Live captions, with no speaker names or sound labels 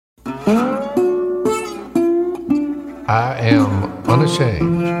I am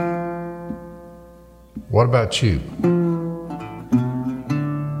unashamed. What about you?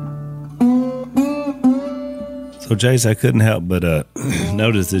 So, Jase, I couldn't help but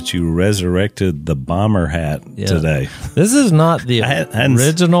notice that you resurrected the bomber hat today. This is not the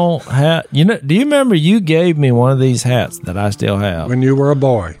original hat. You know? Do you remember you gave me one of these hats that I still have? When you were a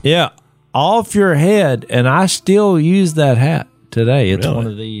boy. Yeah. Off your head, and I still use that hat today. It's Really? one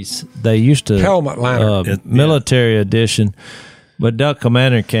of these. They used to Helmet liner. military edition, but Duck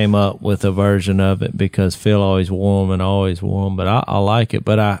Commander came up with a version of it because Phil always wore them and always wore them. But I like it.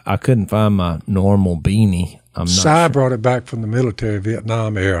 But I couldn't find my normal beanie. I'm not Si sure. brought it back from the military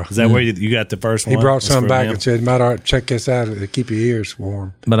Vietnam era. Is that where you got the first one? He brought Was some from back him? and said, "Might ought to check this out to keep your ears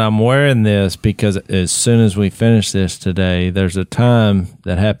warm." But I'm wearing this because as soon as we finish this today, there's a time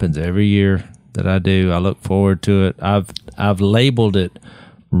that happens every year that I do. I look forward to it. I've labeled it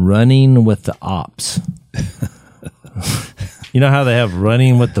 "Running with the Ops." You know how they have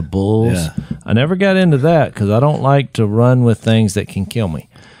running with the bulls? Yeah. I never got into that because I don't like to run with things that can kill me.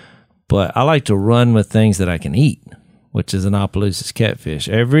 But I like to run with things that I can eat, which is an Opelousas catfish.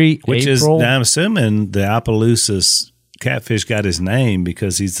 Which April, is, I'm assuming the Opelousas catfish got his name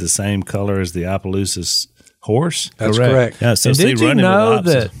because he's the same color as the Opelousas horse. That's correct. Yeah, so and see, did you running know with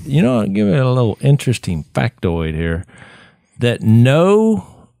the that, I'll give you a little interesting factoid here, that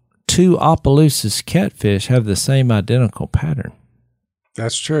no two Opelousas catfish have the same identical pattern,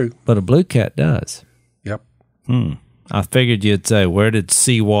 That's true. but a blue cat does. Yep. I figured you'd say, where did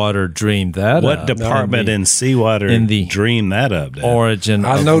Seawater dream that What up? department in Seawater in the dreamed that up? Dad? Origin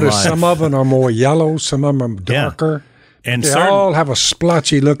I of noticed life. some of them are more yellow, some of them are darker. And They certain, all have a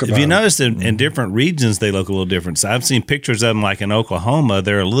splotchy look about if you them. notice in different regions, they look a little different. So I've seen pictures of them like in Oklahoma.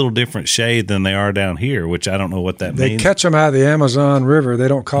 They're a little different shade than they are down here, which I don't know what that They means. catch them out of the Amazon River. They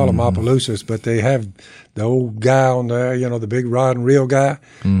don't call them Mm-hmm. Opelousas, but they have the old guy on there, the big rod and reel guy.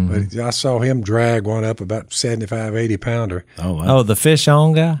 Mm-hmm. But I saw him drag one up about 75, 80 pounder. Oh, wow. Oh, the fish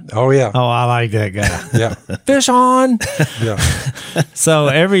on guy? Oh, yeah. Oh, I like that guy. Yeah. Fish on. Yeah. So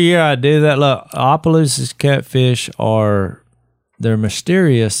every year I do that. Look, Opelousas catfish they're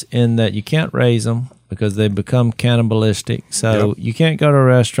mysterious in that you can't raise them because they become cannibalistic. So you can't go to a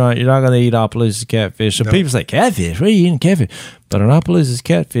restaurant. You're not going to eat Opelousas catfish. So people say, catfish? What are you eating catfish? But an Opelousas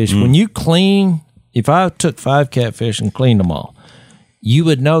catfish, when you clean, if I took 5 catfish and cleaned them all, you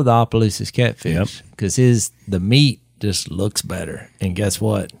would know the Opelousas catfish because the meat just looks better. And guess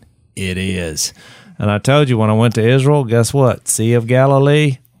what? It is. And I told you when I went to Israel, guess what? Sea of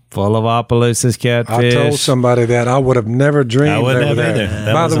Galilee. Full of Opelousas catfish. I told somebody that. I would have never dreamed I wouldn't over have there. either.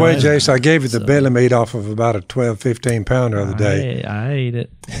 That By was the way, amazing. Jase, I gave you the belly meat off of about a 12, 15 pounder the other day. I ate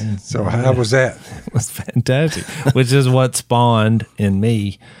it. So how was that? It was fantastic, which is what spawned in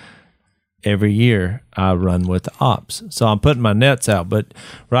me. Every year I run with the ops. So I'm putting my nets out. But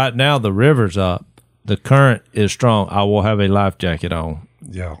right now the river's up. The current is strong. I will have a life jacket on.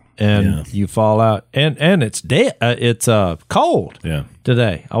 Yeah. And you fall out. And it's dead. It's cold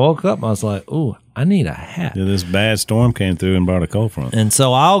today. I woke up and I was like, ooh, I need a hat. Yeah, this bad storm came through and brought a cold front. And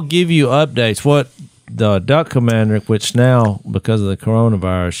so I'll give you updates. What the Duck Commander, which now because of the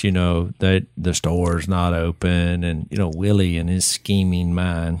coronavirus, the store's not open, and Willie and his scheming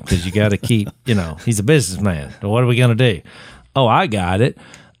mind, because you got to keep, he's a businessman. So what are we gonna do? Oh, I got it.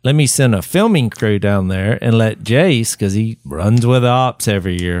 Let me send a filming crew down there and let Jase, because he runs with ops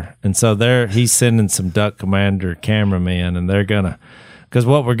every year, and so he's sending some Duck Commander cameramen, and they're gonna, because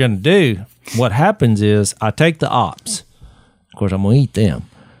what we're gonna do, what happens is I take the ops. Of course, I'm gonna eat them.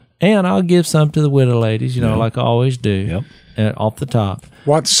 And I'll give some to the widow ladies, like I always do, off the top.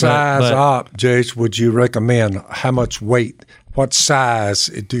 What size but- op, Jase, would you recommend? How much weight? What size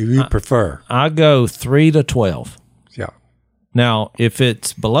do you prefer? I go 3 to 12. Yeah. Now, if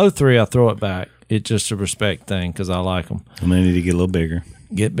it's below 3, I throw it back. It's just a respect thing because I like them. And they need to get a little bigger.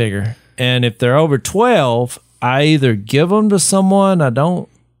 Get bigger. And if they're over 12, I either give them to someone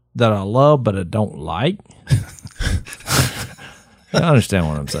that I love but I don't like. I understand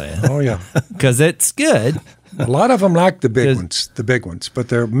what I'm saying. Oh, yeah. Because it's good. A lot of them like the big ones, but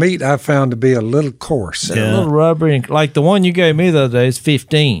their meat I found to be a little coarse. A little rubbery. And, like the one you gave me the other day is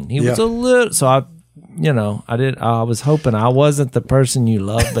 15. He was Yeah. a little, so I was hoping I wasn't the person you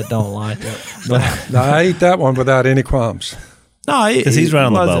love but don't like. But Now, I ate that one without any qualms. no, Because he's right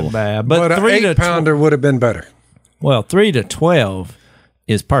on the wasn't bubble. bad. But But an 3 to 8-pounder would have been better. 3 to 12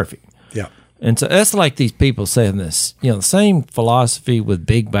 is perfect. Yeah. And so that's like these people saying this, the same philosophy with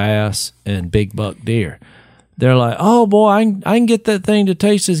big bass and big buck deer. they're like, oh boy, I can get that thing to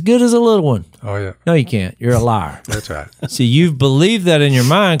taste as good as a little one. Oh, yeah. No, you can't. You're a liar. That's right. See, you've believed that in your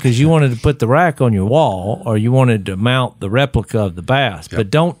mind because you wanted to put the rack on your wall or you wanted to mount the replica of the bass. Yep.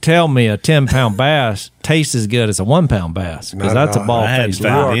 But don't tell me a 10-pound bass tastes as good as a 1-pound bass because that's a ball I hadn't faced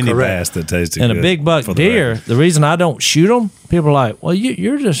found lie. any correct. bass that tasted And good. a big buck for the deer, record. the reason I don't shoot them, people are like, well,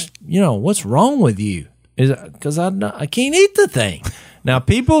 you're just, what's wrong with you? Is it because I can't eat the thing? Now,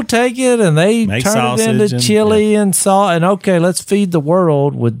 people take it and they Make turn it sausage into and- chili and salt. And okay, let's feed the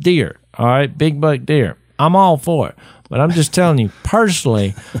world with deer. All right, big buck deer. I'm all for it. But I'm just telling you,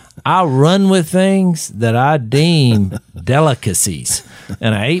 personally, I run with things that I deem delicacies.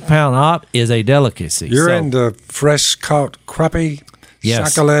 And an 8-pound op is a delicacy. You're So- into fresh caught crappie,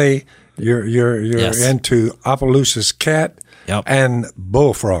 Yes. sac-a-lait. You're Yes. into Opelousas cat Yep. and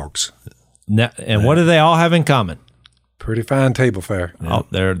bullfrogs. Now, and what do they all have in common? Pretty fine table fare. Oh,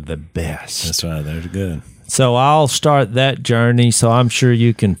 they're the best. That's right. They're good. So I'll start that journey. So I'm sure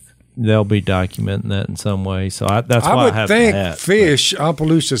they'll be documenting that in some way. So that's why I I would have think the hat. fish,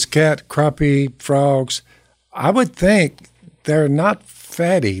 Opelousas cat, crappie, frogs, I would think they're not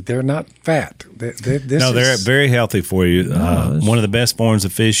fatty. They're not fat. They're very healthy for you. One of the best forms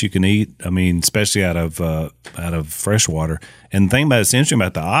of fish you can eat. I mean, especially out of fresh water. And the thing about it's interesting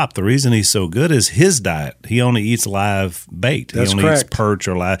about the op, the reason he's so good is his diet. He only eats live bait. That's he only correct. eats perch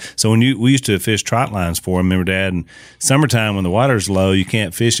or live. So we used to fish trot lines for him. Remember, Dad? In summertime when the water's low, you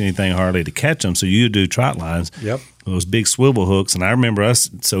can't fish anything hardly to catch them. So you do trot lines. Yep. Those big swivel hooks. And I remember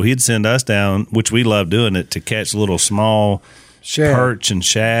so he'd send us down, which we love doing it, to catch little small Shad. perch and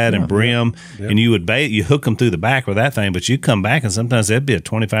shad and brim, and you would bait, you hook them through the back with that thing, but you come back and sometimes that'd be a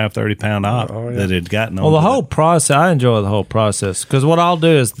 25, 30-pound op that had gotten on. Well, the whole process, I enjoy the whole process because what I'll do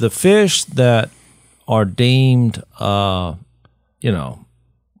is the fish that are deemed,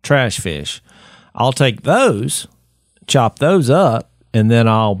 trash fish, I'll take those, chop those up, and then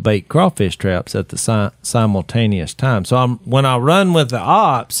I'll bait crawfish traps at the simultaneous time. So when I run with the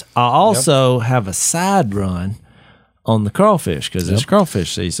ops, I also have a side run on the crawfish because it's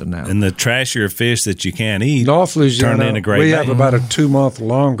crawfish season now. And the trashier fish that you can't eat North Louisiana, turn into great we bait. have about a 2-month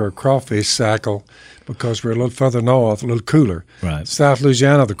longer crawfish cycle because we're a little further north, a little cooler. Right. South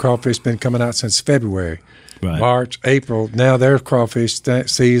Louisiana, the crawfish been coming out since February. Right. March, April. Now their crawfish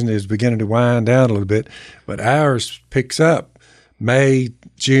season is beginning to wind down a little bit, but ours picks up May,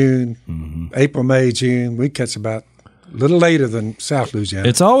 June, April, May, June. We catch about a little later than South Louisiana.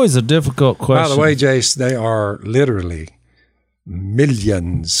 It's always a difficult question. By the way, Jase, they are literally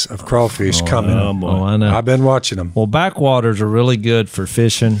millions of crawfish coming. Oh, I know. I've been watching them. Well, backwaters are really good for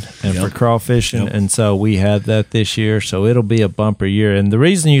fishing and for crawfishing, and so we had that this year. So it'll be a bumper year. And the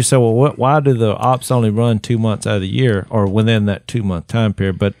reason you say, well, why do the ops only run 2 months out of the year or within that 2-month time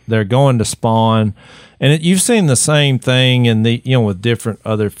period? But they're going to spawn, and you've seen the same thing in the with different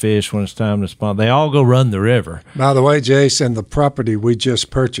other fish when it's time to spawn. They all go run the river. By the way, Jason, the property we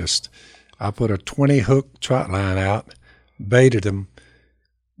just purchased, I put a 20-hook trot line out, baited them,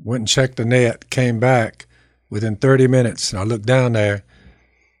 went and checked the net, came back within 30 minutes. And I looked down there,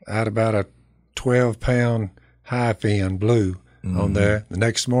 I had about a 12-pound high fin blue on there. The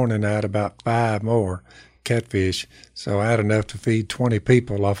next morning, I had about 5 more catfish. So I had enough to feed 20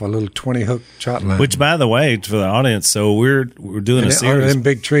 people off a little 20-hook trot line. Which, by the way, for the audience, so we're doing a series. Them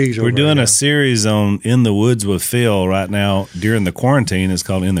big trees We're over doing there. a series on In the Woods with Phil right now during the quarantine. It's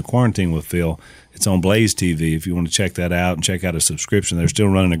called In the Quarantine with Phil. It's on Blaze TV if you want to check that out and check out a subscription. They're still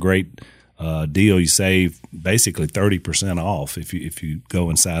running a great deal. You save basically 30% off if you go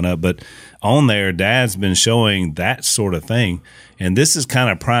and sign up. But on there, Dad's been showing that sort of thing. And this is kind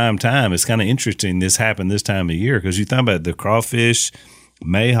of prime time. It's kind of interesting this happened this time of year because you think about the crawfish,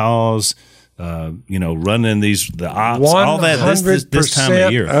 mayhaws, running the ops, all that this time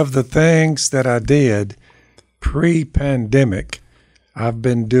of year. Of the things that I did pre-pandemic, I've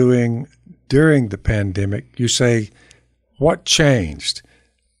been doing during the pandemic. You say, what changed?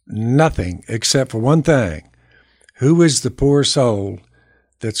 Nothing except for one thing. Who is the poor soul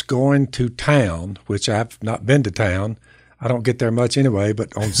that's going to town, which I've not been to town. I don't get there much anyway,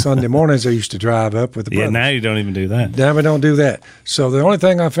 but on Sunday mornings I used to drive up with the brothers. now you don't even do that. Now we don't do that. So the only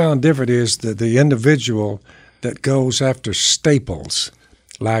thing I found different is that the individual that goes after staples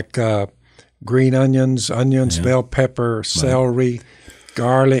like green onions, bell pepper, celery,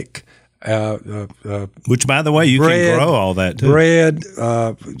 garlic, which, by the way, you can grow all that too. Bread,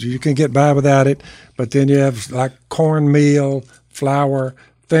 you can get by without it, but then you have like cornmeal, flour,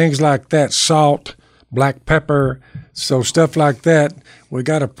 things like that, salt, black pepper, so stuff like that. We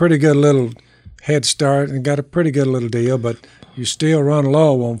got a pretty good little head start and got a pretty good little deal, but you still run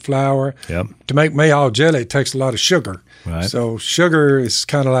low on flour. Yep. To make Mayhaw jelly, it takes a lot of sugar. Right. So sugar is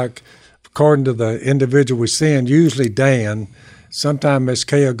kind of like, according to the individual we send, usually Dan. Sometimes Miss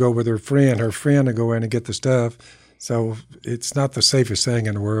Kay will go with her friend will go in and get the stuff. So it's not the safest thing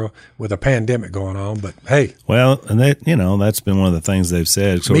in the world with a pandemic going on. But hey, well, and that's been one of the things they've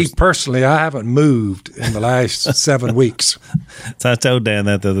said. Me personally, I haven't moved in the last 7 weeks. So I told Dan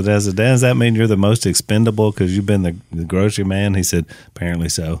that the other day. I said, Dan, does that mean you're the most expendable because you've been the grocery man? He said, apparently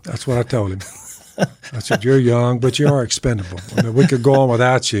so. That's what I told him. I said, you're young, but you are expendable. I mean, we could go on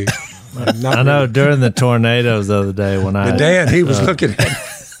without you. I know during the tornadoes the other day when Dan, he was looking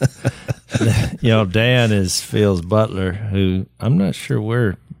at Dan is Phil's butler, who I'm not sure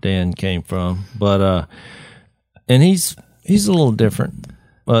where Dan came from, but and he's a little different,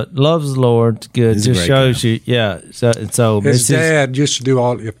 but loves the Lord. Good, He's just shows you, yeah. So his dad used to do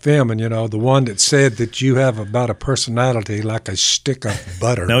all your filming. The one that said that you have about a personality like a stick of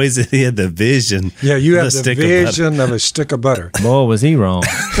butter. No, he had the vision. Yeah, you have the stick vision of a stick of butter. Boy, was he wrong.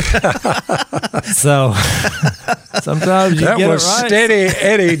 So sometimes you that get was it right. Steady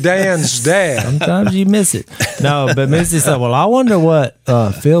Eddie, Dan's dad. Sometimes you miss it. No, but Missy said, well, I wonder what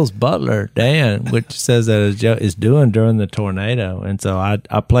Phil's butler, Dan, which says that is doing during the tornado. And so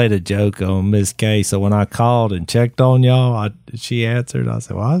I played a joke on Miss Kay. So when I called and checked on y'all, she answered. I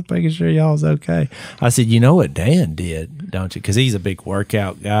said, well, I was making sure y'all was okay. I said, you know what Dan did, don't you? Because he's a big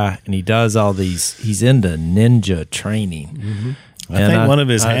workout guy, and he does all these. He's into ninja training. Mm-hmm. I think one of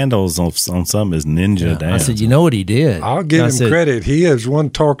his handles on some is Ninja Dan. I said, you know what he did? I'll give him credit. He is one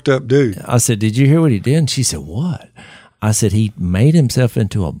talked up dude. I said, did you hear what he did? And she said, what? I said, he made himself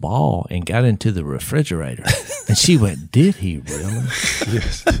into a ball and got into the refrigerator. And she went, did he really?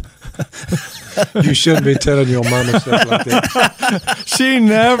 Yes. You shouldn't be telling your mama stuff like that. She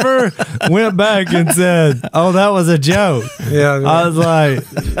never went back and said, oh, that was a joke. Yeah, I was like,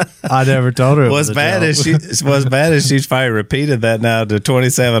 I never told her it was a joke. What's bad is she's probably repeated that now to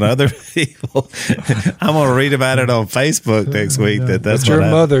 27 other people. I'm going to read about it on Facebook next week. That's but your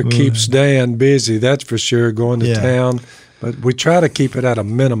mother keeps Dan busy, that's for sure, going to town. But we try to keep it at a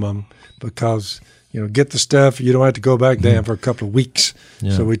minimum because, get the stuff. You don't have to go back down for a couple of weeks.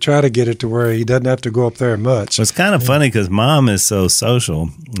 Yeah. So we try to get it to where he doesn't have to go up there much. Well, it's kind of funny because Mom is so social,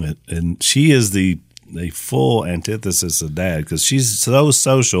 and she is the full antithesis of Dad because she's so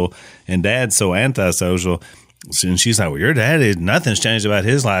social and Dad's so antisocial. And she's like, well, your dad, nothing's changed about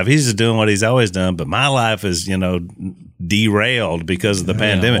his life. He's just doing what he's always done. But my life is, derailed because of the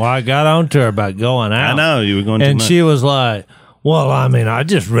pandemic. Well, I got on to her about going out. I know. You were going to. And she was like, well, I mean, I'd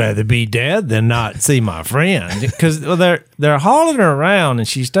just rather be dead than not see my friend. Because they're hauling her around, and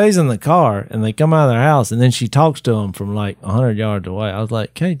she stays in the car, and they come out of their house, and then she talks to them from like 100 yards away. I was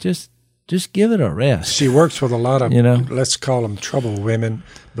like, hey, just give it a rest. She works with a lot of, let's call them trouble women,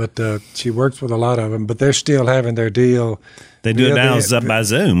 but she works with a lot of them, but they're still having their deal. They do it now by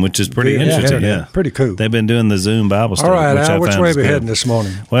Zoom, which is pretty interesting. Yeah, pretty cool. They've been doing the Zoom Bible study. All right, Al, which way are we heading this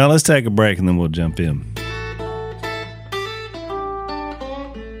morning? Well, let's take a break, and then we'll jump in.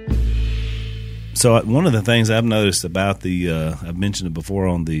 So one of the things I've noticed about I've mentioned it before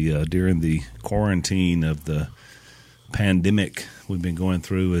on during the quarantine of the pandemic we've been going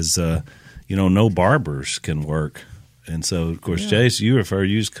through is, no barbers can work. And so, of course, Jase, you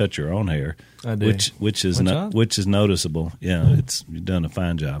just cut your own hair. I do. Which is noticeable. Yeah, you've done a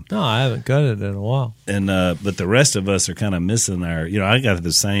fine job. No, I haven't cut it in a while. And but the rest of us are kind of missing our. I got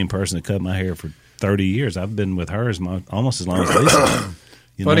the same person that cut my hair for 30 years. I've been with her almost as long as Lisa.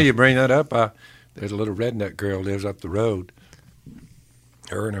 Funny you bring that up. There's a little redneck girl lives up the road.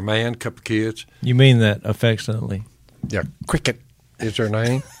 Her and her man, couple kids. You mean that affectionately? Yeah, Cricket is her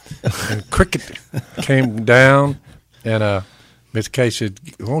name. And Cricket came down, and Miss Kay said,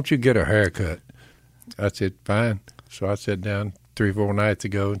 won't you get her hair cut? I said, fine. So I sat down 3-4 nights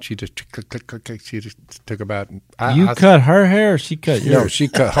ago, and she just click. She just took about. I cut her hair, or she cut yours? No, she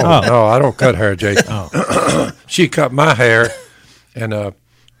cut. No, I don't cut hair, Jake. She cut my hair, and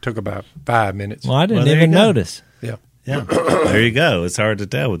took about 5 minutes. Well, I didn't even notice. Yeah. Yeah. There you go. It's hard to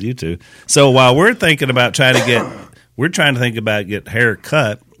tell with you two. So while we're thinking about trying to think about get hair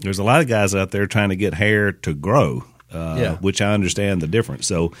cut, there's a lot of guys out there trying to get hair to grow, which I understand the difference.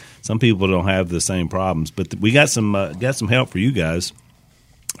 So some people don't have the same problems, but we got some help for you guys.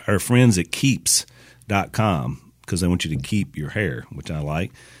 Our friends at keeps.com, because they want you to keep your hair, which I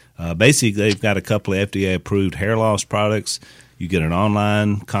like. Basically, they've got a couple of FDA approved hair loss products. You get an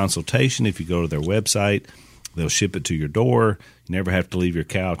online consultation if you go to their website. They'll ship it to your door. You never have to leave your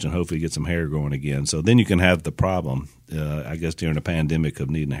couch and hopefully get some hair growing again. So then you can have the problem, I guess, during a pandemic of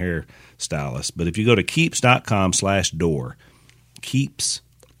needing a hair stylist. But if you go to keeps.com/door, Keeps,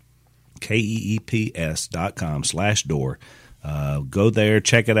 KEEPS.com/door. Go there,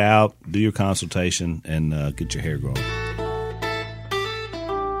 check it out, do your consultation, and get your hair growing.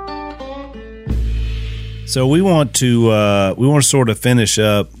 So we want to sort of finish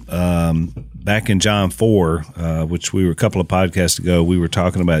up back in John 4, which we were a couple of podcasts ago. We were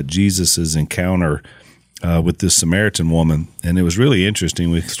talking about Jesus's encounter with this Samaritan woman, and it was really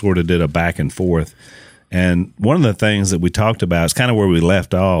interesting. We sort of did a back and forth, and one of the things that we talked about is kind of where we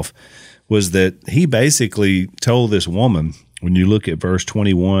left off, was that he basically told this woman, when you look at verse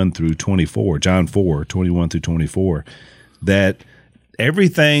 21 through 24, John 4, 21 through 24, that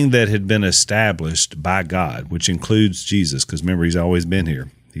everything that had been established by God, which includes Jesus, because remember, he's always been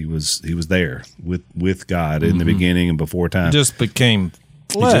here. He was there with God in the beginning and before time. Just became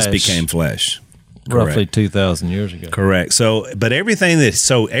flesh. He just became flesh. Roughly 2,000 years ago. Correct. So, but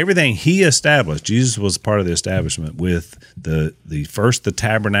everything he established, Jesus was part of the establishment with the first the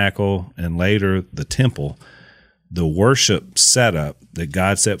tabernacle and later the temple, the worship setup that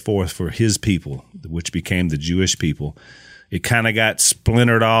God set forth for his people, which became the Jewish people. It kind of got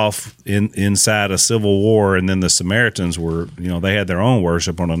splintered off inside a civil war, and then the Samaritans were, they had their own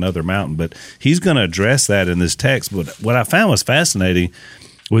worship on another mountain. But he's going to address that in this text. But what I found was fascinating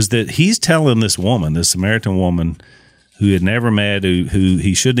was that he's telling this woman, this Samaritan woman who had never met, who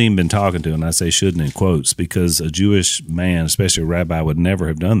he shouldn't even been talking to, and I say shouldn't in quotes, because a Jewish man, especially a rabbi, would never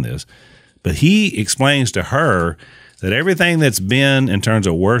have done this. But he explains to her that everything that's been in terms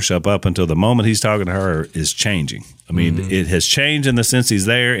of worship up until the moment he's talking to her is changing. I mean, it has changed in the sense he's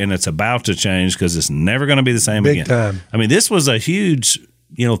there, and it's about to change because it's never going to be the same again. Big time. I mean, this was a huge,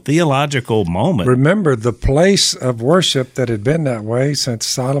 theological moment. Remember, the place of worship that had been that way since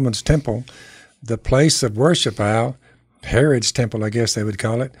Solomon's temple, the place of worship, Herod's temple, I guess they would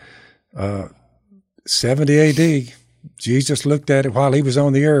call it, 70 A.D., Jesus looked at it while he was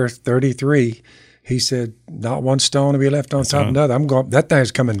on the earth, 33. He said, not one stone to be left on top of another. That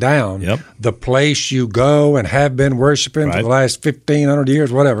thing's coming down. Yep. The place you go and have been worshiping for the last 1,500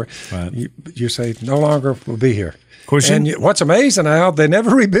 years, whatever, you say, no longer will be here. Of course, what's amazing, Al, they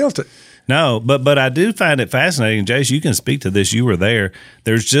never rebuilt it. No, but I do find it fascinating. Jase, you can speak to this. You were there.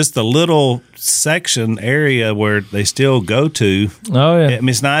 There's just a little section area where they still go to. Oh, yeah. I mean,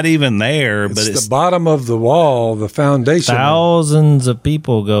 it's not even there, but it's the bottom of the wall, the foundation. Thousands of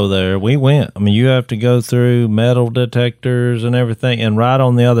people go there. We went. I mean, you have to go through metal detectors and everything, and right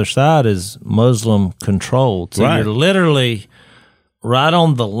on the other side is Muslim controlled. So you're literally right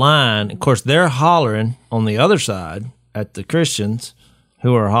on the line. Of course, they're hollering on the other side at the Christians,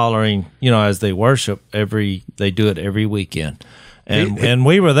 who are hollering, as they worship they do it every weekend. And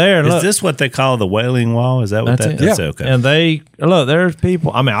we were there. Is this what they call the Wailing Wall? Is that what that is? Yeah. Okay. And there's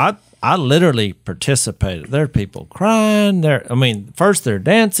people, I mean, I literally participated. There are people crying. First they're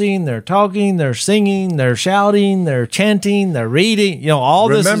dancing, they're talking, they're singing, they're shouting, they're chanting, they're reading. All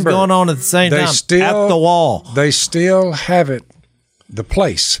this is going on at the same time at the wall. They still have it, the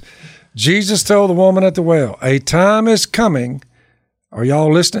place. Jesus told the woman at the well, a time is coming, are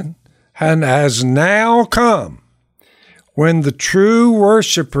y'all listening? And has now come when the true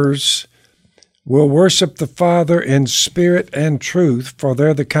worshipers will worship the Father in spirit and truth, for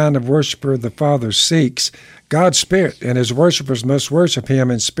they're the kind of worshiper the Father seeks. God's spirit, and his worshipers must worship him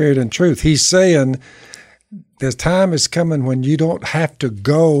in spirit and truth. He's saying the time is coming when you don't have to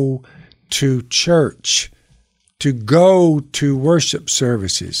go to church, to go to worship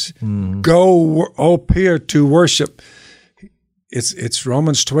services, go up here to worship. It's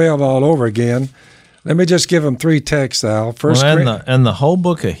Romans 12 all over again. Let me just give them three texts, Al. And the whole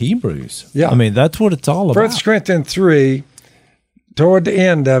book of Hebrews. Yeah. I mean, that's what it's all about. 1 Corinthians 3, toward the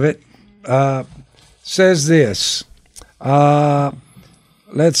end of it, says this.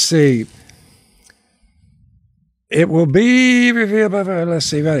 Let's see. It will be revealed by, let's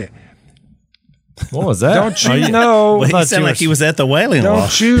see, right here. What was that? Don't you know? Well, he sounded like he was at the Wailing Wall.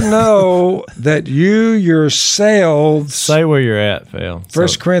 Don't you know that you yourselves... Say where you're at, Phil. 1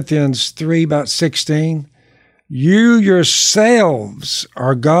 Corinthians 3, about 16. You yourselves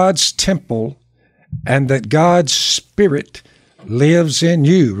are God's temple, and that God's Spirit lives in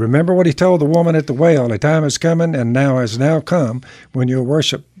you. Remember what he told the woman at the well. A time is coming, and now has now come, when you'll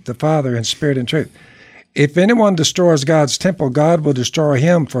worship the Father in spirit and truth. If anyone destroys God's temple, God will destroy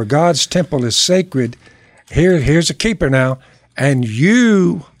him, for God's temple is sacred. Here's a keeper now, and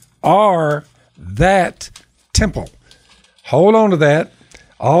you are that temple. Hold on to that.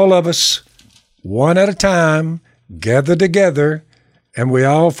 All of us, one at a time, gather together, and we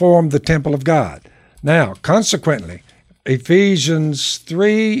all form the temple of God. Now, consequently, Ephesians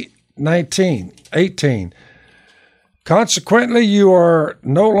 3:18. Consequently, you are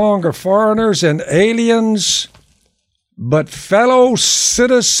no longer foreigners and aliens, but fellow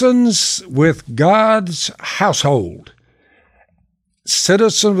citizens with God's household,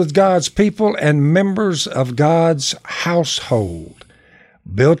 citizens with God's people and members of God's household,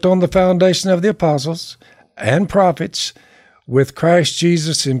 built on the foundation of the apostles and prophets, with Christ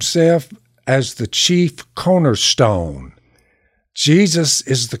Jesus himself as the chief cornerstone. Jesus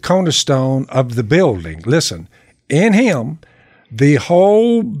is the cornerstone of the building. Listen, in him, the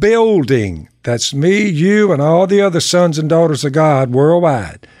whole building, that's me, you, and all the other sons and daughters of God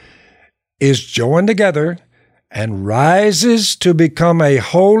worldwide, is joined together and rises to become a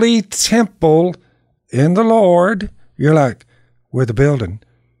holy temple in the Lord. You're like, we're the building.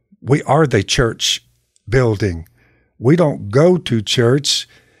 We are the church building. We don't go to church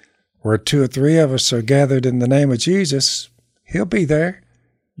where 2 or 3 of us are gathered in the name of Jesus. He'll be there.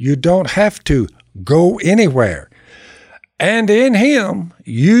 You don't have to go anywhere. And in him,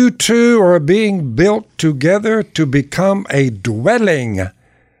 you two are being built together to become a dwelling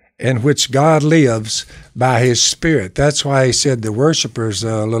in which God lives by his Spirit. That's why he said the worshipers,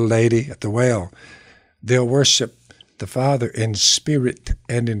 little lady at the well, they'll worship the Father in spirit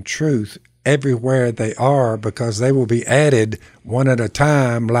and in truth everywhere they are, because they will be added one at a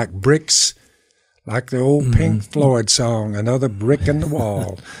time like bricks, like the old Pink Floyd song, Another Brick in the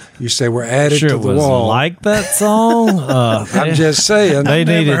Wall. You say we're added Sure to it the was wall. like that song. I'm just saying. They I've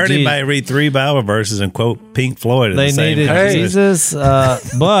never needed heard Je- anybody read 3 Bible verses and quote Pink Floyd at They the same needed time. Jesus,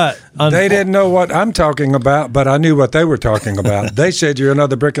 but They didn't know what I'm talking about, but I knew what they were talking about. They said, you're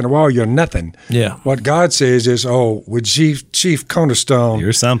another brick in the wall, you're nothing. Yeah. What God says is, with chief cornerstone,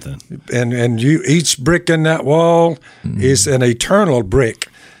 You're something. and you, each brick in that wall is an eternal brick.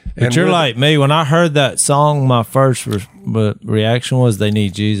 But you're like me. When I heard that song, my first reaction was they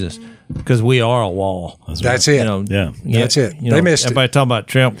need Jesus, because we are a wall. That's it. Yeah. That's it. They missed it. Everybody talking about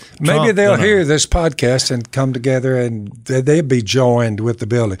Trump. Maybe they'll hear this podcast and come together and they'll be joined with the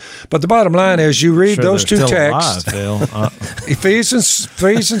building. But the bottom line is, you read those two texts, Ephesians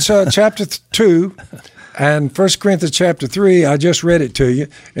chapter 2 and 1 Corinthians chapter 3, I just read it to you,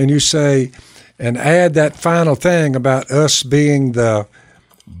 and you say, and add that final thing about us being the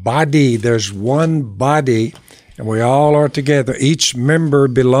body. There's one body, and we all are together. Each member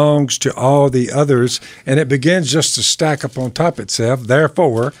belongs to all the others, and it begins just to stack up on top itself.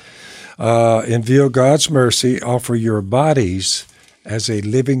 Therefore, in view of God's mercy, offer your bodies as a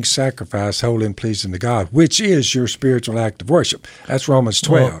living sacrifice, holy and pleasing to God, which is your spiritual act of worship. That's Romans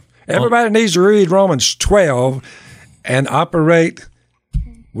 12. Everybody needs to read Romans 12 and operate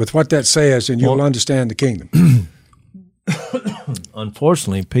with what that says, and you'll understand the kingdom.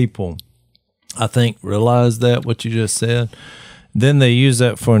 Unfortunately, people, I think, realize that what you just said. Then they use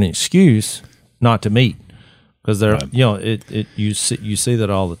that for an excuse not to meet, because they're you see that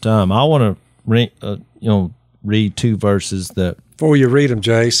all the time. I want to read 2 verses that. Before you read them,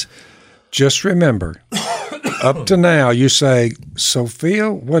 Jase, just remember, up to now you say,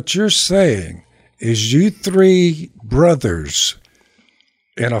 Sophia, what you're saying is you 3 brothers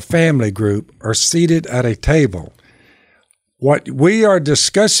in a family group are seated at a table. What we are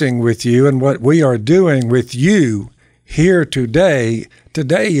discussing with you and what we are doing with you here today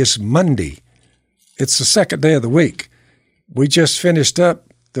is Monday. It's the 2nd day of the week. We just finished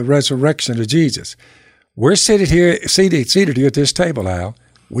up the resurrection of Jesus. We're seated here at this table, Al.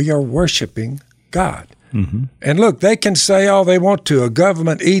 We are worshiping God. Mm-hmm. And look, they can say all they want to. A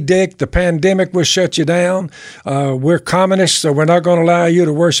government edict, the pandemic will shut you down. We're communists, so we're not going to allow you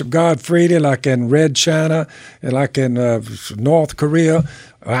to worship God freely, like in Red China and like in North Korea,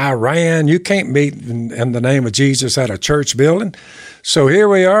 Iran. You can't meet in the name of Jesus at a church building. So here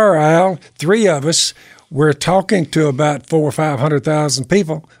we are, Al, 3 of us. We're talking to about 400,000 or 500,000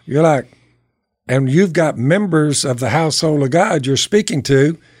 people. You're like, and you've got members of the household of God you're speaking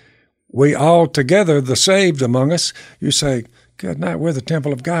to. We all together, the saved among us, you say, good night, we're the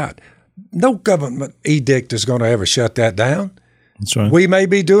temple of God. No government edict is going to ever shut that down. That's right. We may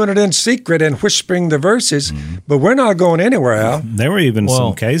be doing it in secret and whispering the verses, but we're not going anywhere, Al. There were even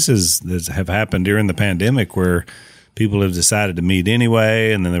some cases that have happened during the pandemic where people have decided to meet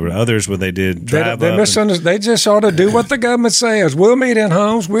anyway, and then there were others where they did drive They just ought to do what the government says. We'll meet in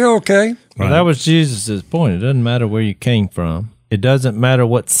homes. We're okay. Well, that was Jesus' point. It doesn't matter where you came from. It doesn't matter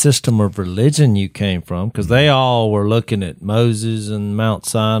what system of religion you came from, because they all were looking at Moses and Mount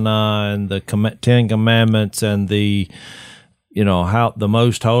Sinai and the 10 Commandments and the, how the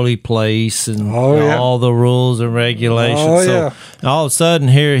most holy place and all the rules and regulations. So all of a sudden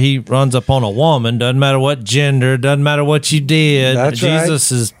here he runs up on a woman. Doesn't matter what gender. Doesn't matter what you did. That's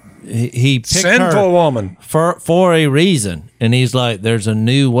Jesus is he picked Sinful her woman. for a reason, and he's like, there's a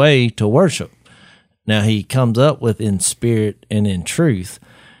new way to worship. Now he comes up with in spirit and in truth,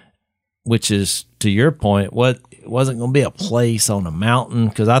 which is, to your point, what it wasn't going to be a place on a mountain,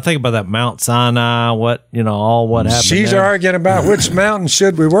 because I think about that Mount Sinai, what happened. She's there. arguing about which mountain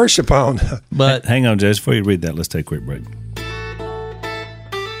should we worship on. But Hang on, Jase. Before you read that, let's take a quick break.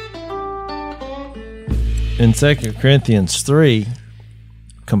 in 2 Corinthians 3,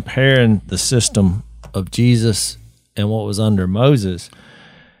 comparing the system of Jesus and what was under Moses,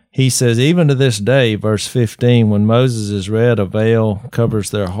 he says, even to this day, verse 15, when Moses is read, a veil covers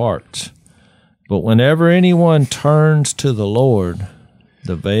their hearts. But whenever anyone turns to the Lord,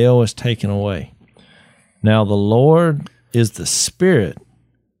 the veil is taken away. Now the Lord is the Spirit,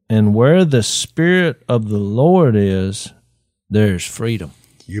 and where the Spirit of the Lord is, there's freedom.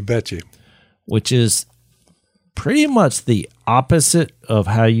 You bet you. Which is pretty much the opposite of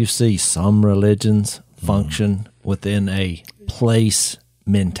how you see some religions function within a place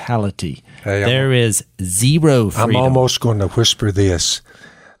mentality. Hey, there is zero freedom. I'm almost going to whisper this.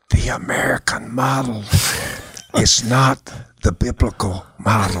 The American model is not the biblical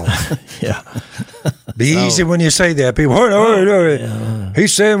model. Yeah. Be easy when you say that. People,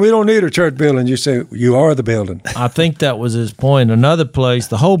 he's saying we don't need a church building. You say, you are the building. I think that was his point. Another place,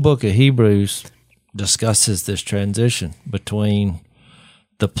 the whole book of Hebrews discusses this transition between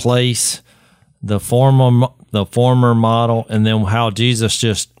the place, the former model, and then how Jesus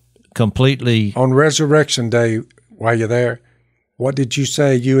just completely... On Resurrection Day, while you're there, what did you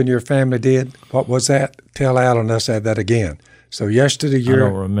say you and your family did? What was that? Tell Al and us that again. So yesterday I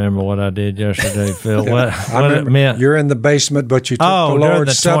don't remember what I did yesterday, Phil. What it meant. You're in the basement, but you took the during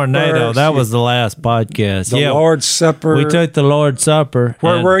Lord's the Supper. tornado. That was the last podcast. The Lord's Supper. We took the Lord's Supper.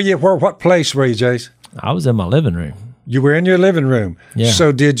 Where were you? What place were you, Jase? I was in my living room. You were in your living room. Yeah.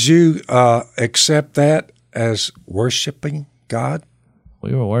 So did you accept that as worshiping God?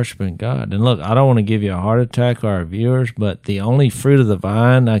 We were worshiping God. And look, I don't want to give you a heart attack or our viewers, but the only fruit of the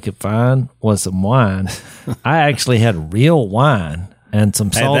vine I could find was some wine. I actually had real wine and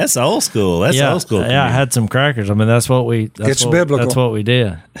some salt. Hey, that's old school. That's old school. Yeah, I had some crackers. I mean, it's biblical. That's what we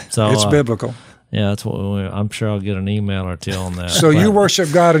did. So it's biblical. Yeah, that's what we. I'm sure I'll get an email or two on that. So you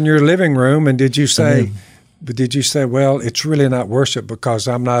worship God in your living room, and did you say, well, it's really not worship because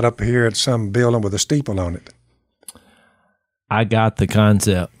I'm not up here at some building with a steeple on it? I got the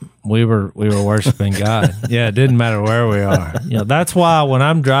concept. We were worshiping God. Yeah, it didn't matter where we are. That's why when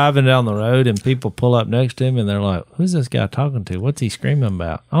I'm driving down the road and people pull up next to me and they're like, "Who's this guy talking to? What's he screaming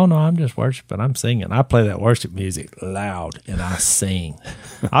about?" "Oh no, I'm just worshiping. I'm singing." I play that worship music loud and I sing.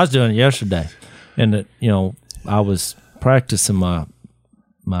 I was doing it yesterday, and I was practicing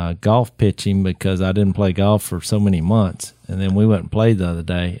my golf pitching because I didn't play golf for so many months. And then we went and played the other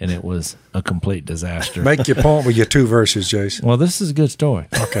day, and it was a complete disaster. Make your point with your 2 verses, Jason. Well, this is a good story.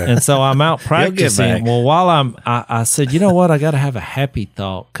 Okay. And so I'm out practicing. Well, while I said, you know what? I got to have a happy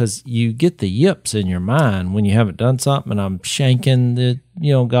thought, because you get the yips in your mind when you haven't done something, and I'm shanking the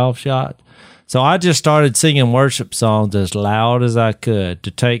golf shot. So I just started singing worship songs as loud as I could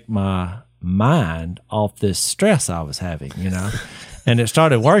to take my mind off this stress I was having, and it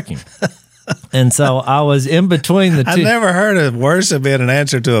started working. And so I was in between the two. I've never heard of worship being an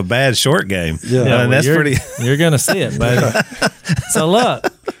answer to a bad short game. Yeah, well, that's pretty. You're going to see it, baby. So look,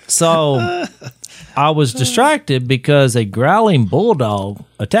 I was distracted because a growling bulldog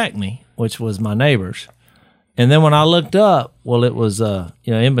attacked me, which was my neighbor's. And then when I looked up, well, it was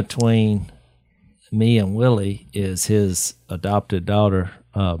in between me and Willie is his adopted daughter,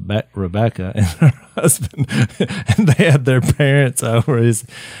 Rebecca, and her husband, and they had their parents over.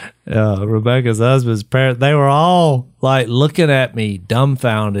 Rebecca's husband's parents. They were all like looking at me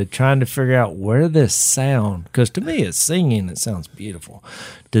dumbfounded, trying to figure out where this sound, because to me it's singing, it sounds beautiful.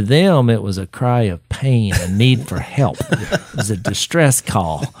 To them it was a cry of pain, a need for help. It was a distress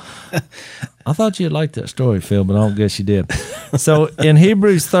call. I thought you'd like that story, Phil, but I don't guess you did. So in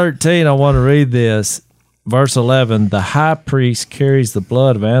Hebrews 13, I want to read this. Verse 11, the high priest carries the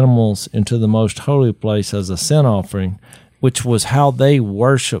blood of animals into the most holy place as a sin offering, which was how they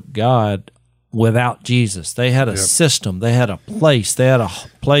worship God without Jesus. They had a system. They had a place. They had a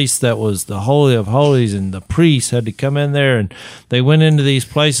place that was the Holy of Holies, and the priests had to come in there, and they went into these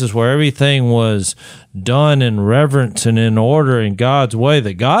places where everything was done in reverence and in order in God's way,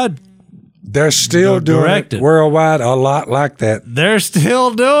 that God... They're still doing it worldwide a lot like that. They're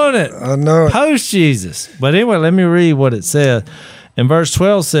still doing it. I know it. Post-Jesus. But anyway, let me read what it says. And verse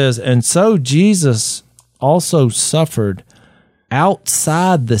 12 says, and so Jesus also suffered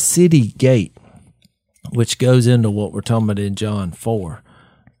outside the city gate, which goes into what we're talking about in John 4.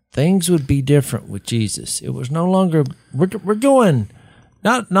 things would be different with Jesus. It was no longer we're going.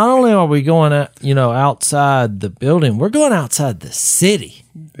 Not only are we going outside the building, we're going outside the city.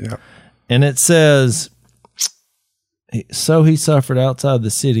 Yeah. And it says, so he suffered outside the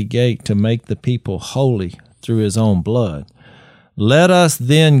city gate to make the people holy through his own blood. Let us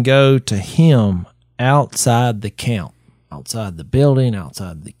then go to him outside the camp, outside the building,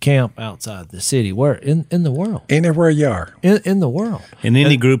 outside the camp, outside the city. Where? In the world. Anywhere you are. In the world. In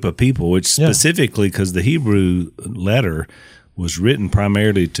any group of people, which specifically, because the Hebrew letter was written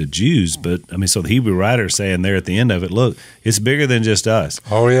primarily to Jews, but so the Hebrew writer is saying there at the end of it, look, it's bigger than just us.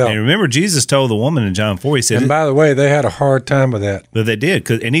 Oh, yeah. And remember, Jesus told the woman in John 4, he said, and by the way, they had a hard time with that. But they did,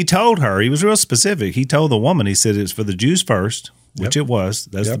 and he told her, he was real specific. He told the woman, he said, it's for the Jews first, which it was.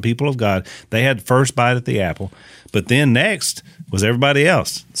 That's the people of God. They had first bite at the apple. But then next was everybody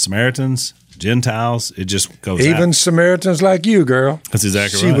else, Samaritans, Gentiles. It just goes even out. Samaritans like you, girl. That's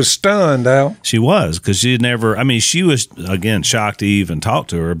exactly she right. She was stunned, Al. She was, because she had never, she was, again, shocked to even talk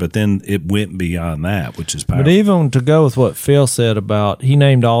to her, but then it went beyond that, which is powerful. But even to go with what Phil said about, he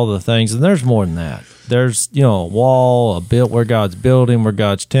named all the things, and there's more than that. There's, a wall, a built where God's building, where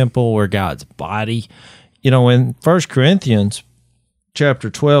God's temple, where God's body. In 1 Corinthians chapter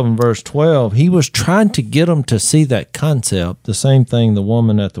 12 and verse 12, he was trying to get them to see that concept, the same thing the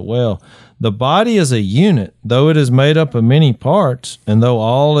woman at the well. The body is a unit, though it is made up of many parts, and though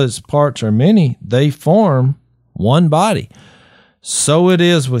all its parts are many, they form one body. So it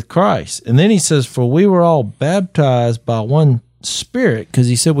is with Christ. And then he says, for we were all baptized by one Spirit, because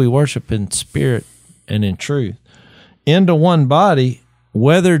he said we worship in spirit and in truth, into one body,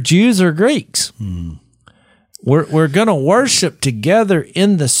 whether Jews or Greeks. We're going to worship together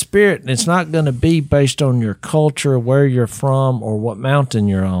in the Spirit, and it's not going to be based on your culture, where you're from, or what mountain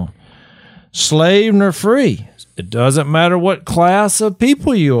you're on. Slave nor free. It doesn't matter what class of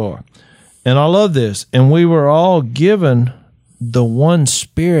people you are. And I love this. And we were all given the one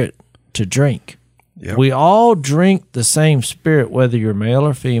Spirit to drink. Yep. We all drink the same Spirit, whether you're male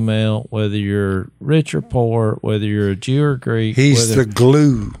or female, whether you're rich or poor, whether you're a Jew or Greek. He's the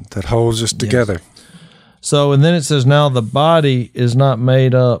glue that holds us together. So, and then it says, now the body is not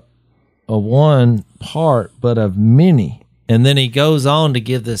made up of one part, but of many. And then he goes on to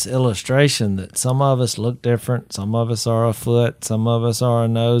give this illustration that some of us look different, some of us are a foot, some of us are a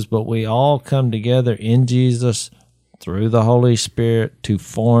nose, but we all come together in Jesus through the Holy Spirit to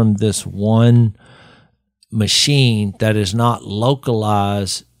form this one machine that is not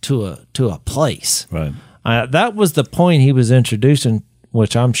localized to a place. Right. That was the point he was introducing,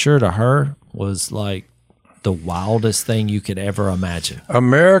 which I'm sure to her was like the wildest thing you could ever imagine.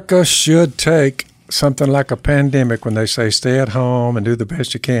 America should take something like a pandemic when they say stay at home and do the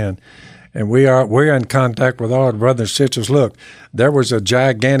best you can. And we're in contact with all our brothers and sisters. Look, there was a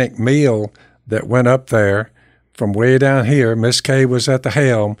gigantic meal that went up there from way down here. Miss Kay was at the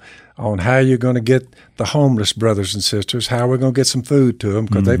helm on how you're going to get the homeless brothers and sisters, how we're going to get some food to them,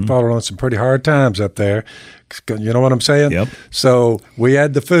 because they've fallen on some pretty hard times up there. You know what I'm saying? Yep. So we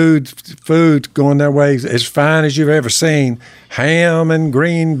had the food going their way as fine as you've ever seen. Ham and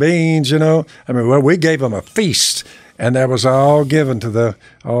green beans, we gave them a feast. And that was all given to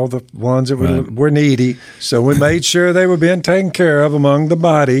all the ones that were needy. So we made sure they were being taken care of among the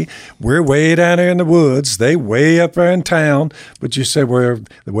body. We're way down there in the woods. They way up there in town. But you said where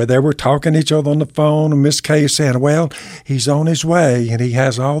they were talking to each other on the phone, and Miss Kay saying, well, he's on his way, and he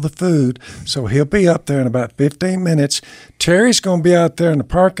has all the food. So he'll be up there in about 15 minutes. Terry's going to be out there in the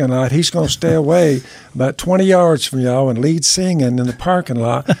parking lot. He's going to stay away about 20 yards from y'all and lead singing in the parking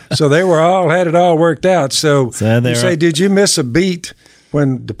lot. So they had it all worked out. So you say, did you miss a beat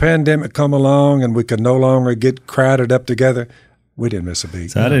when the pandemic come along and we could no longer get crowded up together? We didn't miss a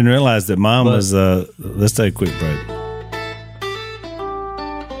beat. So I didn't realize that Mom was, let's take a quick break.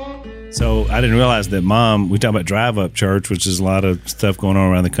 So I didn't realize that Mom, we talk about drive-up church, which is a lot of stuff going on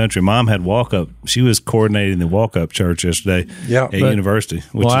around the country. Mom had walk-up. She was coordinating the walk-up church yesterday at university.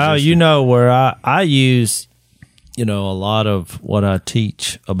 Where I use, a lot of what I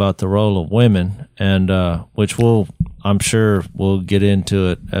teach about the role of women, and which I'm sure we'll get into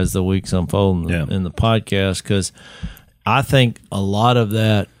it as the weeks unfold in the podcast, because I think a lot of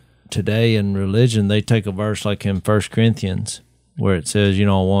that today in religion, they take a verse like in 1 Corinthians where it says, a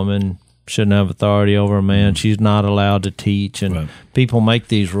woman shouldn't have authority over a man. She's not allowed to teach. And people make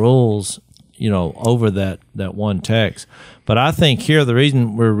these rules, over that one text. But I think here the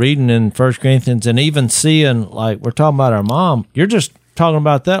reason we're reading in 1 Corinthians and even seeing, like, we're talking about our mom, you're just talking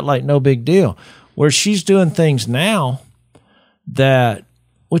about that like no big deal. Where she's doing things now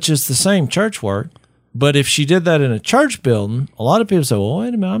which is the same church work, But if she did that in a church building, a lot of people say, well,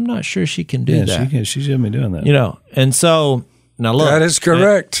 wait a minute, I'm not sure she can do that. She shouldn't be doing that. And so now look. That is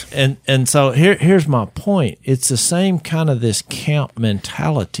correct. And so here's my point. It's the same kind of this camp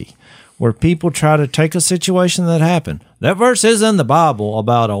mentality where people try to take a situation that happened. That verse is in the Bible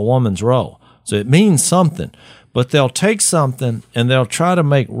about a woman's role. So it means something. But they'll take something and they'll try to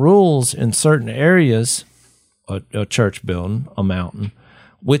make rules in certain areas, a church building, a mountain,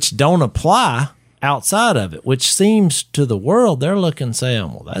 which don't apply outside of it, which seems to the world, they're looking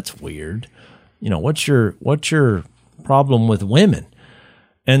saying, well, that's weird. What's your problem with women?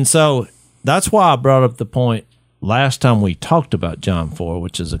 And so that's why I brought up the point last time we talked about John 4,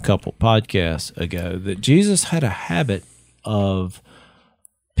 which is a couple podcasts ago, that Jesus had a habit of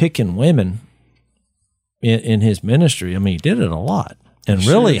picking women in his ministry. I mean, he did it a lot and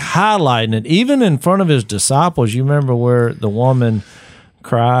really highlighting it, even in front of his disciples. You remember where the woman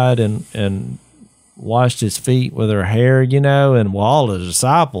cried and washed his feet with her hair, and all the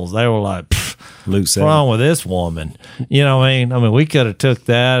disciples, they were like, Luke what's wrong with this woman? You know what I mean? I mean, we could have took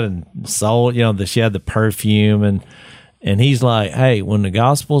that and sold, that she had the perfume and he's like, hey, when the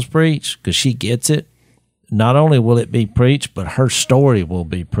gospel's preached, because she gets it, not only will it be preached, but her story will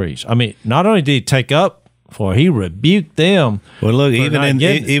be preached. I mean, not only did he take up for, he rebuked them. Well, look,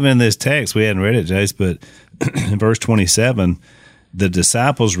 even in this text, we hadn't read it, Jase, but in verse 27, the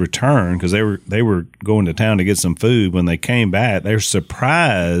disciples returned because they were going to town to get some food. When they came back, they're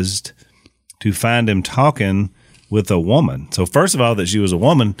surprised to find him talking with a woman. So first of all, that she was a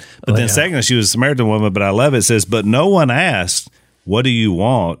woman, but then secondly, she was a Samaritan woman. But I love it. It says, but no one asked, what do you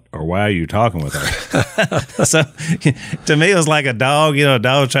want, or why are you talking with her? So to me, it was like a dog. A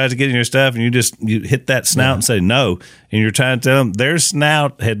dog tries to get in your stuff, and you hit that snout and say no, and you're trying to tell them their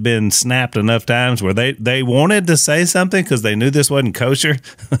snout had been snapped enough times where they wanted to say something because they knew this wasn't kosher,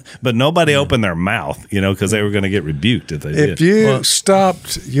 but nobody opened their mouth, because they were going to get rebuked if they did. If you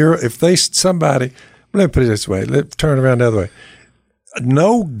stopped somebody, let me put it this way, let's turn it around the other way.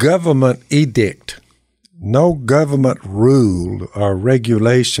 No government edict, no government rule or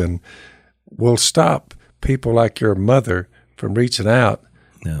regulation will stop people like your mother from reaching out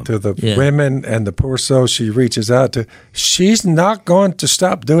to the women and the poor souls she reaches out to. She's not going to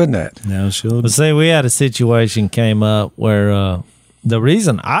stop doing that. No, she'll. But see, we had a situation came up where the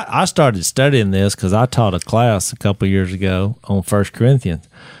reason I started studying this because I taught a class a couple of years ago on 1 Corinthians.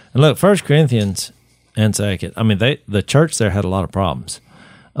 And look, 1 Corinthians and 2nd, I mean, the church there had a lot of problems.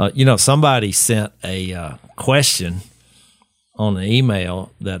 Somebody sent a question on an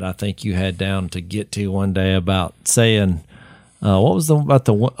email that I think you had down to get to one day about saying, what was about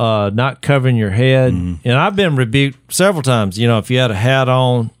the not covering your head? Mm-hmm. And I've been rebuked several times. If you had a hat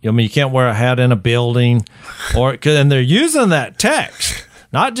on, you can't wear a hat in a building, and they're using that text.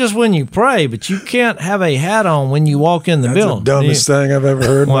 Not just when you pray, but you can't have a hat on when you walk in the building. That's the dumbest thing I've ever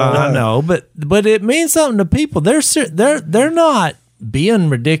heard. Well, I know, but it means something to people. They're not being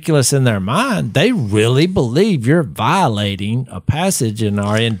ridiculous in their mind. They really believe you're violating a passage and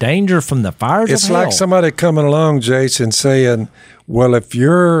are in danger from the fires of hell. It's like somebody coming along, Jase, and saying, well, if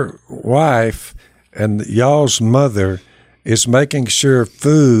your wife and y'all's mother is making sure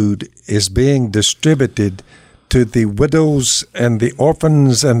food is being distributed to the widows and the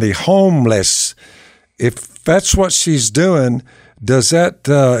orphans and the homeless, if that's what she's doing, does that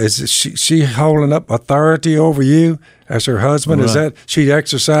is she holding up authority over you as her husband? Right. Is that she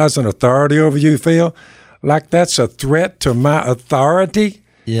exercising authority over you, Phil? Like that's a threat to my authority?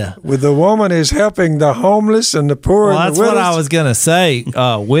 Yeah. With the woman is helping the homeless and the poor. Well, and that's the widows. what I was going to say.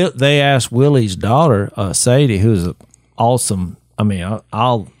 They asked Willie's daughter, Sadie, who's an awesome. I mean,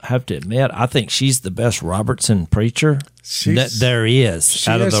 I'll have to admit, I think she's the best Robertson preacher that there is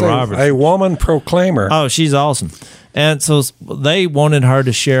out of the Robertson. A woman proclaimer. Oh, she's awesome. And so they wanted her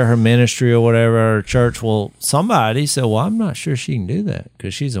to share her ministry or whatever at her church. Well, somebody said, well, I'm not sure she can do that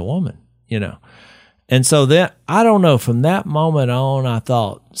because she's a woman, And so then, I don't know, from that moment on, I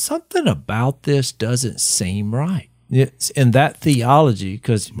thought, something about this doesn't seem right. It's in that theology,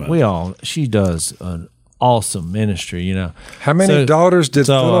 because she does an awesome ministry, How many daughters did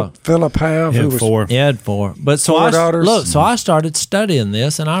Philip have? He had 4. He had 4. But so I started studying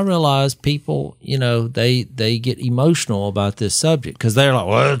this, and I realized people, they get emotional about this subject because they're like,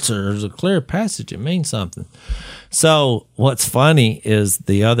 well, there's a clear passage. It means something. So what's funny is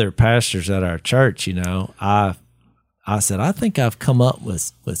the other pastors at our church, I said, I think I've come up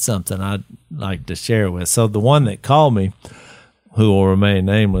with something I'd like to share with. So the one that called me, who will remain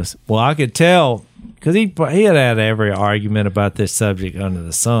nameless, well, I could tell, because he had every argument about this subject under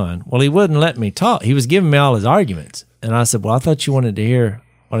the sun. Well, he wouldn't let me talk. He was giving me all his arguments. And I said, well, I thought you wanted to hear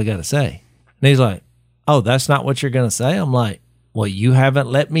what I got to say. And he's like, oh, that's not what you're going to say? I'm like, well, you haven't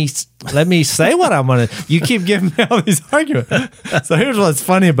let me say what I'm going to. You keep giving me all these arguments. So here's what's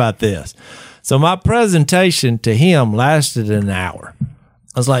funny about this. So my presentation to him lasted an hour.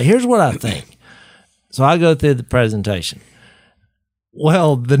 I was like, here's what I think. So I go through the presentation.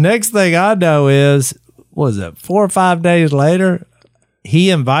 Well, the next thing I know is, what was it, 4 or 5 days later, he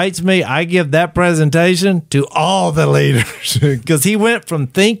invites me. I give that presentation to all the leaders because he went from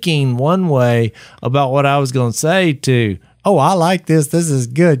thinking one way about what I was going to say to, oh, I like this. This is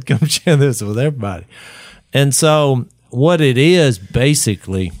good. Come share this with everybody. And so what it is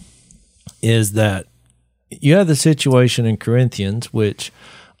basically is that you have the situation in Corinthians, which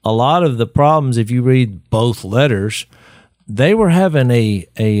a lot of the problems, if you read both letters, they were having a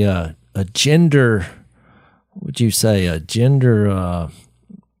gender, would you say, a gender,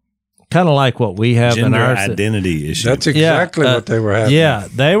 kind of like what we have gender in our identity issue. That's exactly what they were having. Yeah,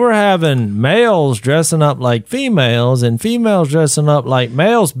 they were having males dressing up like females and females dressing up like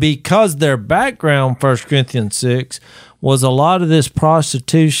males because their background, 1 Corinthians 6, was a lot of this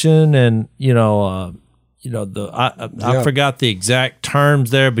prostitution and, I forgot the exact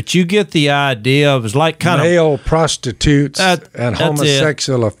terms there, but you get the idea. It was like kind of male prostitutes and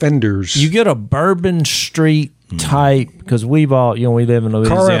homosexual offenders. You get a Bourbon Street type, because we've all, we live in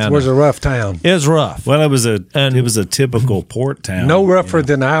Louisiana. Corinth was a rough town. It was rough. Well, it was a typical port town. No rougher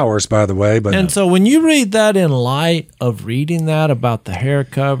than ours, by the way. But so when you read that in light of reading that about the hair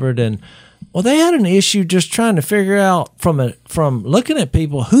covered they had an issue just trying to figure out from looking at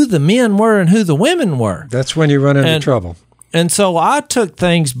people who the men were and who the women were. That's when you run into trouble. And so I took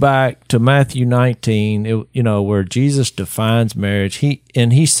things back to Matthew 19, where Jesus defines marriage.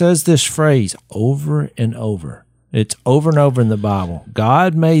 He says this phrase over and over. It's over and over in the Bible.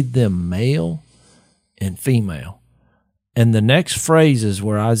 God made them male and female. And the next phrase is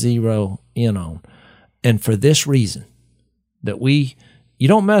where I zero in on. And for this reason, that you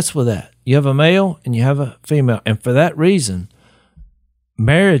don't mess with that. You have a male and you have a female. And for that reason,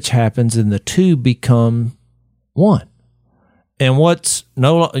 marriage happens and the two become one. And what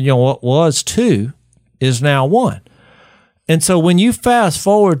was two is now one. And so when you fast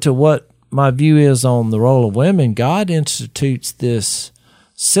forward to what my view is on the role of women, God institutes this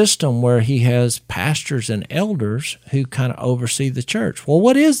system where he has pastors and elders who kind of oversee the church. Well,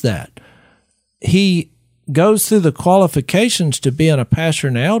 what is that? He goes through the qualifications to being a pastor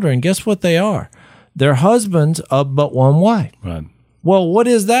and elder, and guess what they are? They're husbands of but one wife. Right. Well, what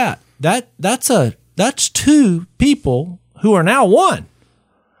is that? That's two people who are now one.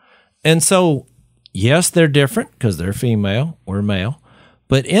 And so, yes, they're different because they're female, we're male,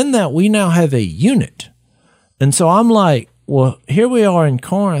 but in that we now have a unit. And so I'm like, well, here we are in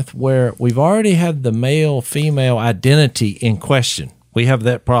Corinth where we've already had the male-female identity in question. We have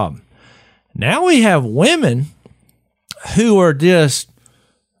that problem. Now we have women who are just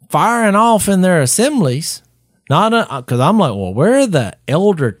firing off in their assemblies. Because I'm like, well, where are the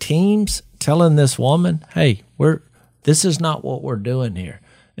elder teams telling this woman, hey, this is not what we're doing here?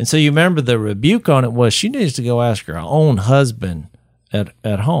 And so you remember the rebuke on it was she needs to go ask her own husband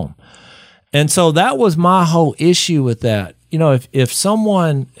at home. And so that was my whole issue with that. If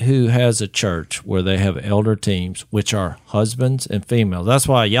someone who has a church where they have elder teams, which are husbands and females, that's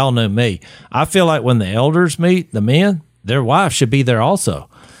why y'all know me. I feel like when the elders meet, the men, their wives should be there also.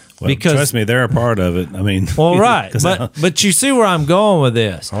 Well, because trust me, they're a part of it. I mean, well, right, but you see where I'm going with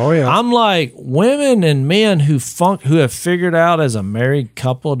this. Oh yeah, I'm like women and men who have figured out as a married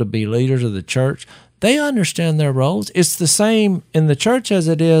couple to be leaders of the church. They understand their roles. It's the same in the church as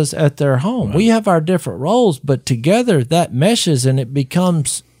it is at their home. Right. We have our different roles, but together that meshes and it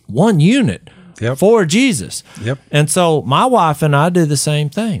becomes one unit for Jesus. Yep. And so my wife and I do the same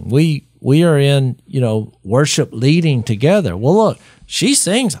thing. We are in, worship leading together. Well, look, she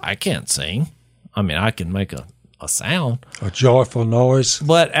sings. I can't sing. I mean, I can make a sound. A joyful noise.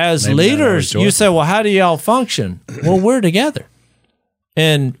 But as leaders, you say, well, how do y'all function? Well, we're together.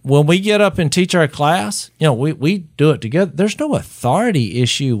 And when we get up and teach our class, we do it together. There's no authority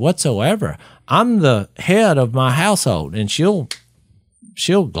issue whatsoever. I'm the head of my household, and she'll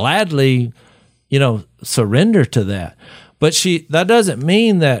gladly, surrender to that. But that doesn't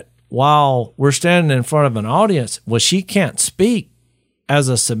mean that while we're standing in front of an audience, she can't speak as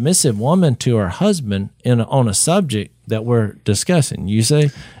a submissive woman to her husband on a subject that we're discussing. You see,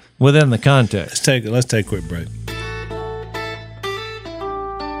 within the context. Let's take a quick break.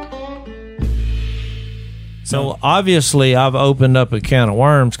 So obviously I've opened up a can of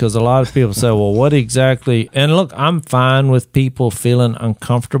worms because a lot of people say, well, what exactly? And look, I'm fine with people feeling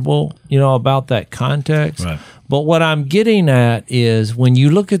uncomfortable, about that context. Right. But what I'm getting at is when you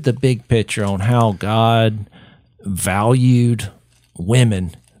look at the big picture on how God valued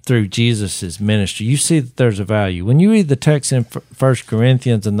women through Jesus' ministry, you see that there's a value. When you read the text in 1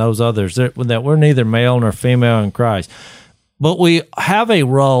 Corinthians and those others, that we're neither male nor female in Christ, but we have a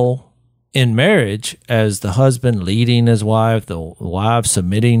role in marriage as the husband leading his wife, the wife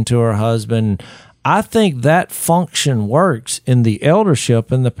submitting to her husband. I think that function works in the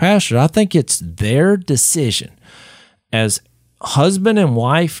eldership and the pastor. I think it's their decision as husband and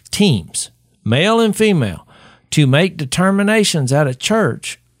wife teams, male and female, to make determinations at a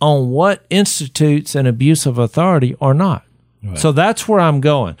church on what institutes an abuse of authority or not. Right. So that's where I'm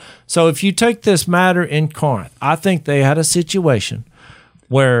going. So if you take this matter in Corinth, I think they had a situation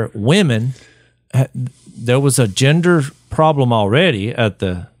where women, there was a gender problem already at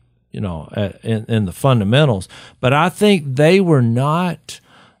the, in the fundamentals, but I think they were not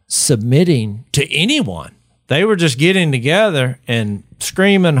submitting to anyone. They were just getting together and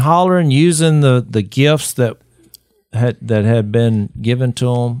screaming, hollering, using the gifts that had been given to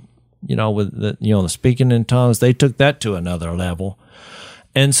them, with the speaking in tongues. They took that to another level.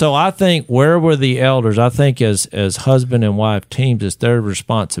 And so I think where were the elders? I think as husband and wife teams, it's their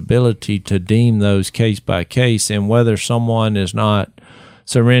responsibility to deem those case by case and whether someone is not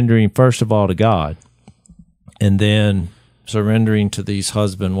surrendering, first of all, to God, and then surrendering to these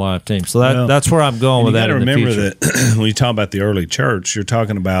husband-wife teams. So that's where I'm going with that in the future. You got to remember that when you talk about the early church, you're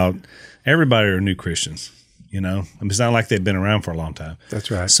talking about everybody are new Christians. It's not like they've been around for a long time.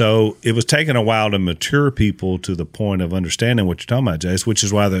 That's right. So it was taking a while to mature people to the point of understanding what you're talking about, Jase, which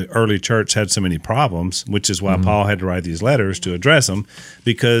is why the early church had so many problems, which is why Paul had to write these letters to address them,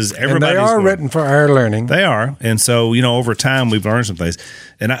 because everybody. And they are written for our learning. They are. And so, over time, we've learned some things.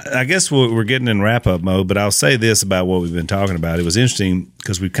 And I guess we're getting in wrap-up mode, but I'll say this about what we've been talking about. It was interesting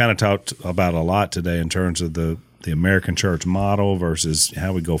because we've kind of talked about a lot today in terms of the American church model versus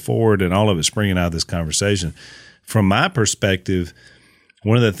how we go forward, and all of it springing out of this conversation. From my perspective,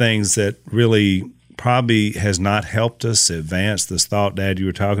 one of the things that really probably has not helped us advance this thought, Dad, you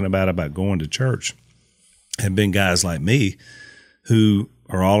were talking about going to church, have been guys like me who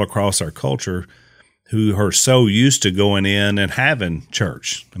are all across our culture who are so used to going in and having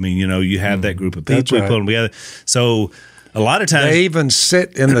church. I mean, you have that group of people, we put them together. So a lot of times they even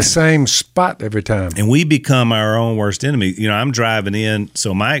sit in the same spot every time, and we become our own worst enemy. I'm driving in,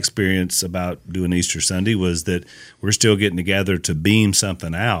 so my experience about doing Easter Sunday was that we're still getting together to beam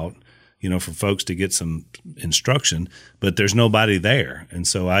something out, for folks to get some instruction, but there's nobody there. And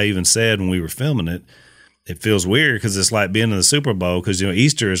so I even said when we were filming it, it feels weird because it's like being in the Super Bowl, because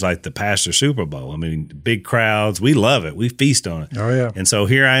Easter is like the pastor Super Bowl. I mean, big crowds, we love it, we feast on it. Oh yeah. And so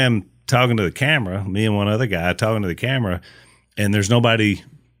here I am talking to the camera, me and one other guy talking to the camera, and there's nobody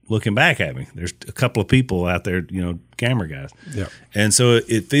looking back at me. There's a couple of people out there, camera guys. Yeah. And so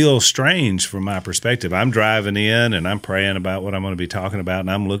it feels strange from my perspective. I'm driving in and I'm praying about what I'm going to be talking about,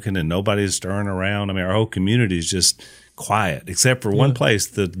 and I'm looking and nobody's stirring around. I mean, our whole community is just quiet, except for one place,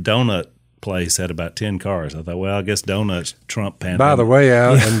 the donut place had about 10 cars. I thought, well, I guess donuts trump pandemic. By the way,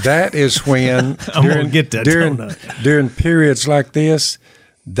 Al, and that is when during periods like this,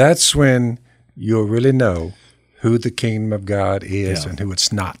 that's when you'll really know who the kingdom of God is and who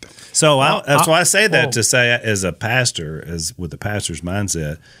it's not. So that's why I say that, to say as a pastor, as with the pastor's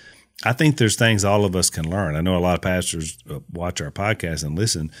mindset, I think there's things all of us can learn. I know a lot of pastors watch our podcast and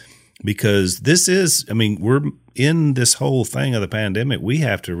listen, because this is, we're in this whole thing of the pandemic. We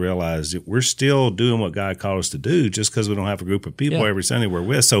have to realize that we're still doing what God called us to do just because we don't have a group of people every Sunday we're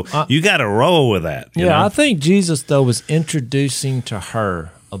with. So you got to roll with that. You know? I think Jesus, though, was introducing to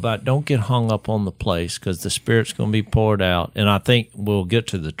her about don't get hung up on the place because the Spirit's going to be poured out. And I think we'll get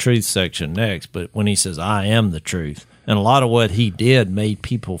to the truth section next, but when he says, I am the truth, and a lot of what he did made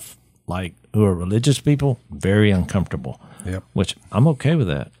people who are religious people very uncomfortable. Yep. Which I'm okay with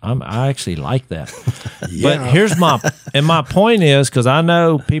that. I actually like that. But here's my point is, because I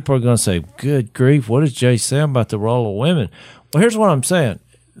know people are going to say, good grief, what does Jay say about the role of women? Well, here's what I'm saying.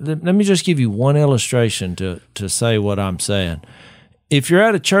 Let me just give you one illustration to say what I'm saying. If you're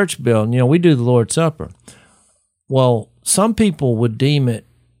at a church building, we do the Lord's Supper. Well, some people would deem it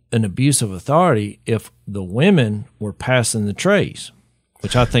an abuse of authority if the women were passing the trays,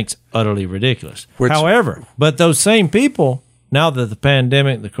 which I think is utterly ridiculous. However, but those same people, now that the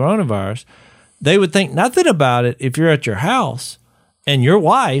pandemic, the coronavirus, they would think nothing about it if you're at your house and your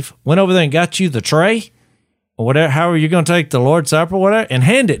wife went over there and got you the tray or whatever, however you're going to take the Lord's Supper or whatever, and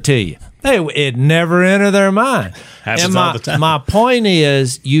hand it to you. It never entered their mind. Happens all the time. My point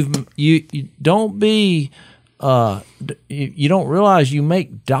is, you don't be, you don't realize you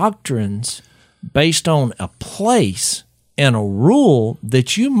make doctrines based on a place and a rule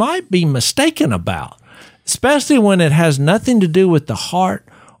that you might be mistaken about, especially when it has nothing to do with the heart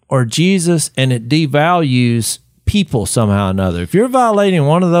or Jesus and it devalues people somehow or another. If you're violating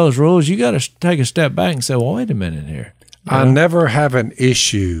one of those rules, you got to take a step back and say, well, wait a minute here. I never have an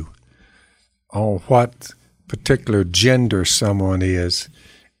issue on what particular gender someone is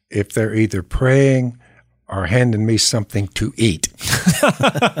if they're either praying or handing me something to eat.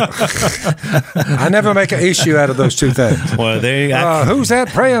 I never make an issue out of those two things. Well, who's that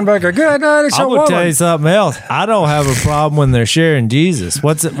praying baker? Good night, it's I your will woman. tell you something else. I don't have a problem when they're sharing Jesus.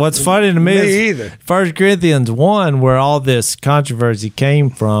 What's funny to me is either. 1 Corinthians 1, where all this controversy came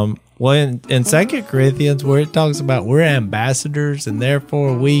from. Well, in 2 Corinthians, where it talks about we're ambassadors and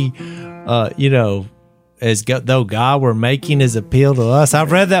therefore we, though God were making his appeal to us.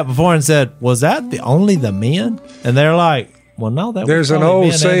 I've read that before and said, was that only the men? And they're like, well, no, that There's was an only old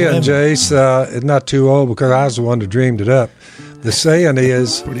men and saying, women. Jase, it's not too old because I was the one that dreamed it up. The saying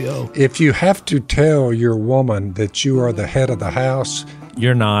is, pretty old. if you have to tell your woman that you are the head of the house,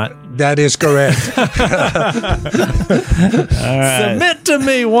 You're not. that is correct. Submit to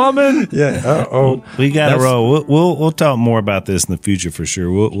me, woman. Yeah. We got to roll. We'll talk more about this in the future for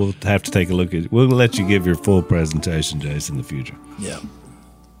sure. We'll have to take a look at. We'll let you give your full presentation, Jase, in the future. Yeah.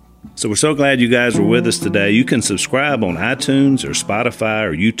 So we're so glad you guys were with us today. You can subscribe on iTunes or Spotify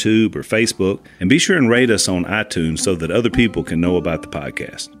or YouTube or Facebook, and be sure and rate us on iTunes so that other people can know about the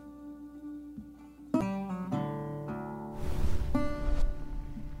podcast.